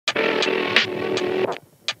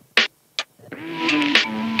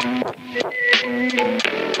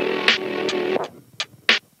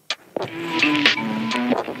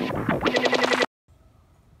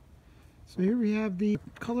have the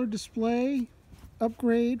color display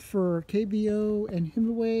upgrade for KBO and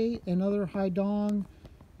Himiway and other Haidong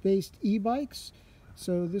based e-bikes.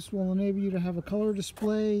 So this will enable you to have a color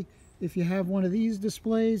display. If you have one of these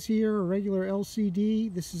displays here, a regular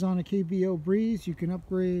LCD, this is on a KBO Breeze, you can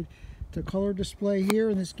upgrade to color display here,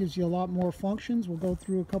 and this gives you a lot more functions. We'll go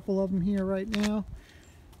through a couple of them here right now.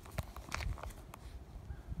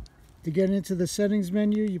 To get into the settings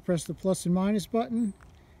menu, you press the plus and minus button,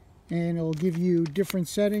 and it'll give you different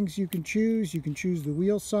settings you can choose. You can choose the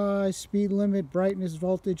wheel size, speed limit, brightness,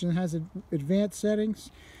 voltage, and it has advanced settings.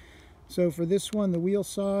 So for this one, the wheel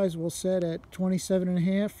size we'll set at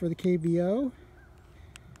 27.5 for the KBO.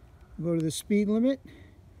 Go to the speed limit.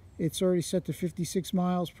 It's already set to 56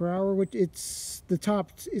 miles per hour, which it's the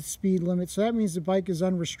top speed limit. So that means the bike is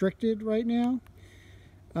unrestricted right now.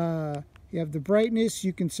 You have the brightness.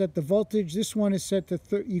 You can set the voltage. This one is set to,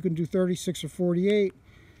 you can do 36 or 48.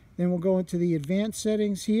 Then we'll go into the advanced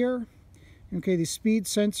settings here. Okay, the speed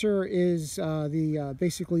sensor is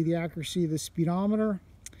basically the accuracy of the speedometer.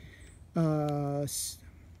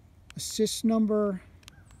 Assist number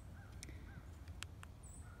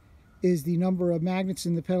is the number of magnets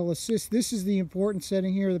in the pedal assist. This is the important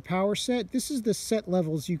setting here, the power set. This is the set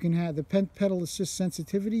levels you can have, the pedal assist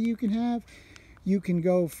sensitivity you can have. You can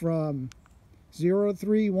go from 0 to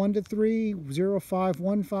 3, 1 to 3, 0 5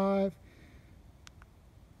 1 5,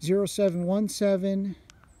 0 7 1 7,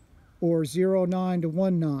 or 0 9 to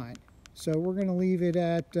 1 9. So we're going to leave it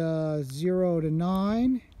at 0 to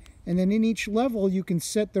 9. And then in each level you can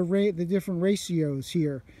set the different ratios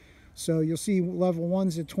here. So you'll see level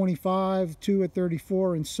 1's at 25, 2 at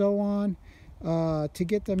 34, and so on. To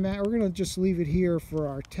get them at, we're going to just leave it here for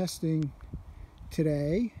our testing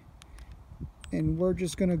today. And we're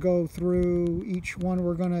just going to go through each one.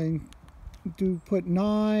 We're going to put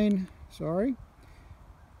 9, sorry.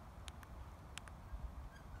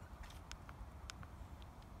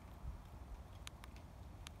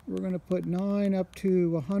 We're going to put 9 up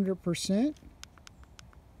to 100%.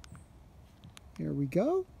 There we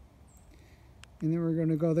go. And then we're going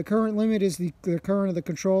to go, the current limit is the current of the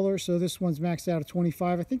controller, so this one's maxed out at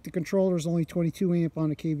 25. I think the controller is only 22 amp on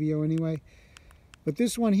a KBO anyway. But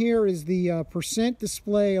this one here is the percent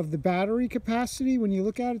display of the battery capacity when you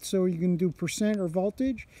look at it, so you can do percent or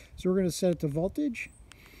voltage. So we're going to set it to voltage,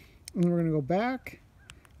 and then we're going to go back,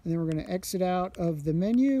 and then we're going to exit out of the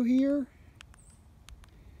menu here.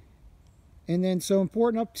 And then, so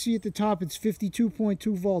important, up see at the top, it's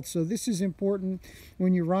 52.2 volts. So this is important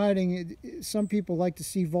when you're riding. Some people like to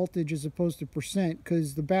see voltage as opposed to percent,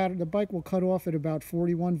 because the bike will cut off at about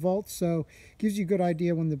 41 volts. So it gives you a good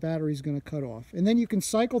idea when the battery is going to cut off. And then you can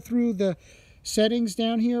cycle through the settings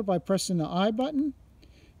down here by pressing the I button.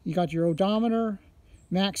 You got your odometer,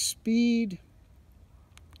 max speed,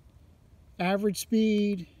 average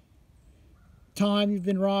speed, time you've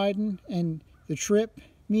been riding, and the trip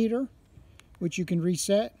meter, which you can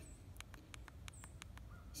reset.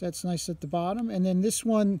 So that's nice at the bottom. And then this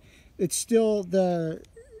one, it's still the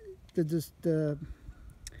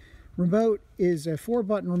remote is a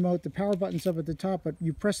 4-button remote. The power button's up at the top, but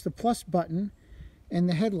you press the plus button and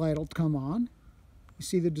the headlight will come on. You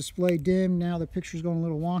see the display dim. Now the picture's going a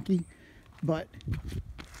little wonky, but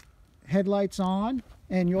headlights on.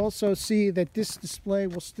 And you also see that this display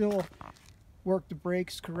will still work the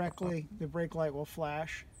brakes correctly. The brake light will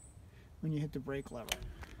flash when you hit the brake lever.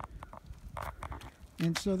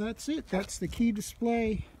 And so that's it. That's the key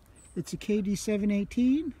display. It's a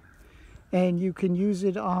KD718, and you can use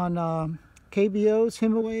it on KBOs,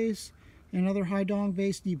 Himiways, and other Haidong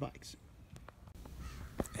based e-bikes.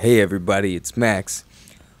 Hey everybody, it's Max.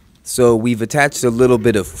 So we've attached a little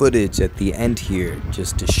bit of footage at the end here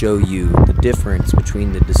just to show you the difference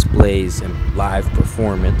between the displays and live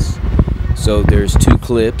performance. So there's 2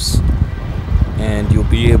 clips, and you'll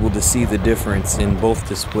be able to see the difference in both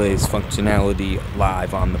displays' functionality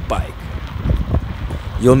live on the bike.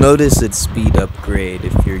 You'll notice its speed upgrade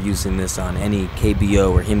if you're using this on any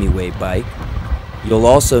KBO or Himiway bike. You'll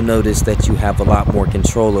also notice that you have a lot more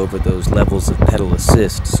control over those levels of pedal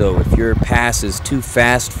assist. So if your pass is too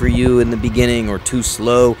fast for you in the beginning or too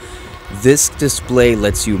slow, this display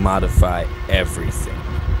lets you modify everything.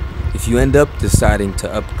 If you end up deciding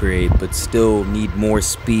to upgrade but still need more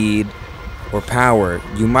speed or power,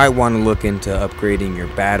 you might want to look into upgrading your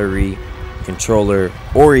battery, controller,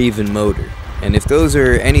 or even motor. And if those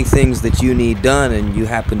are any things that you need done and you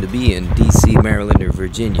happen to be in DC, Maryland, or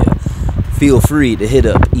Virginia, feel free to hit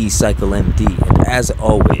up EcycleMD. And as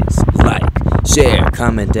always, like, share,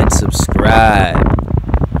 comment, and subscribe.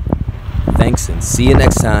 Thanks, and see you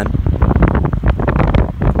next time.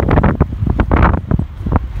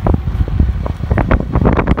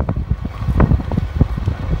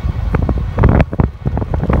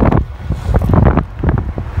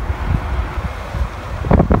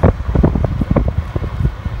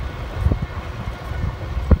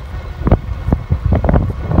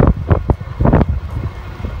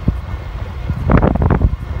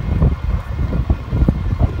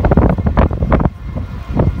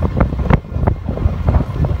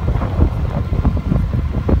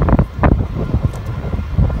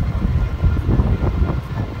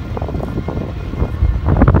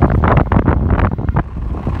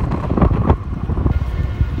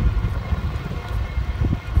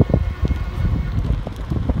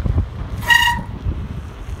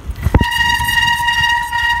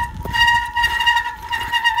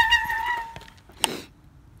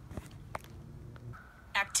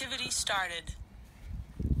 started.